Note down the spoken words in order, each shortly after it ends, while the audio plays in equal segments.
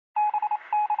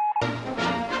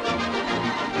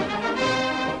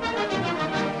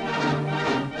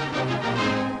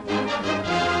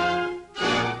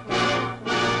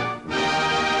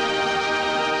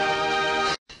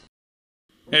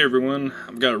Hey everyone,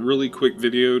 I've got a really quick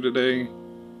video today.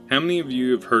 How many of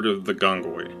you have heard of the Gong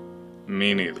Goi?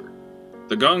 Me neither.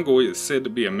 The Gong Goi is said to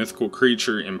be a mythical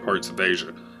creature in parts of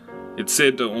Asia. It's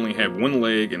said to only have one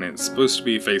leg and it's supposed to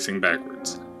be facing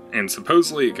backwards. And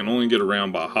supposedly it can only get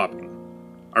around by hopping.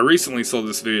 I recently saw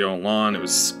this video online. It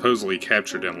was supposedly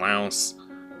captured in Laos.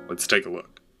 Let's take a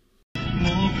look.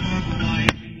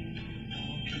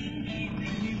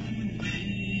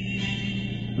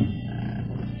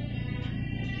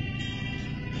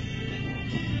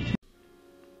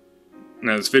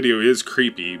 Now this video is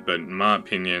creepy, but in my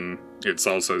opinion, it's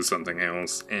also something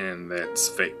else, and that's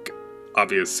fake.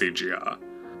 Obvious CGI.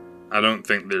 I don't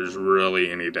think there's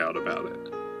really any doubt about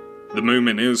it. The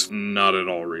movement is not at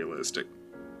all realistic.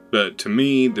 But to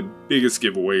me, the biggest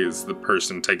giveaway is the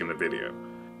person taking the video.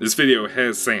 This video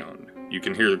has sound. You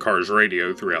can hear the car's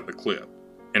radio throughout the clip.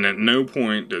 And at no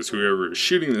point does whoever is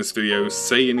shooting this video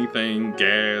say anything,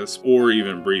 gasp, or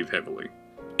even breathe heavily.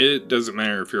 It doesn't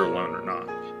matter if you're alone or not.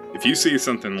 If you see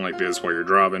something like this while you're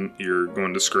driving, you're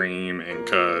going to scream and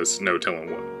cuss, no telling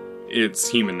what. It's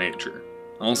human nature.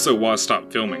 Also, why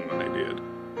stop filming when they did?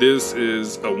 This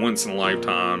is a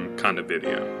once-in-a-lifetime kind of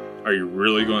video. Are you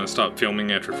really going to stop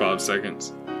filming after 5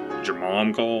 seconds? Did your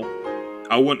mom call?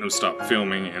 I wouldn't have stopped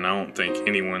filming, and I don't think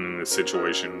anyone in this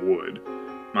situation would.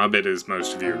 My bet is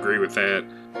most of you agree with that,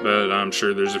 but I'm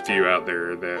sure there's a few out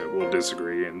there that will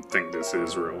disagree and think this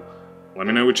is real. Let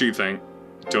me know what you think.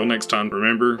 Until next time,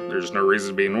 remember, there's no reason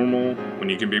to be normal when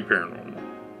you can be paranormal.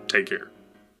 Take care.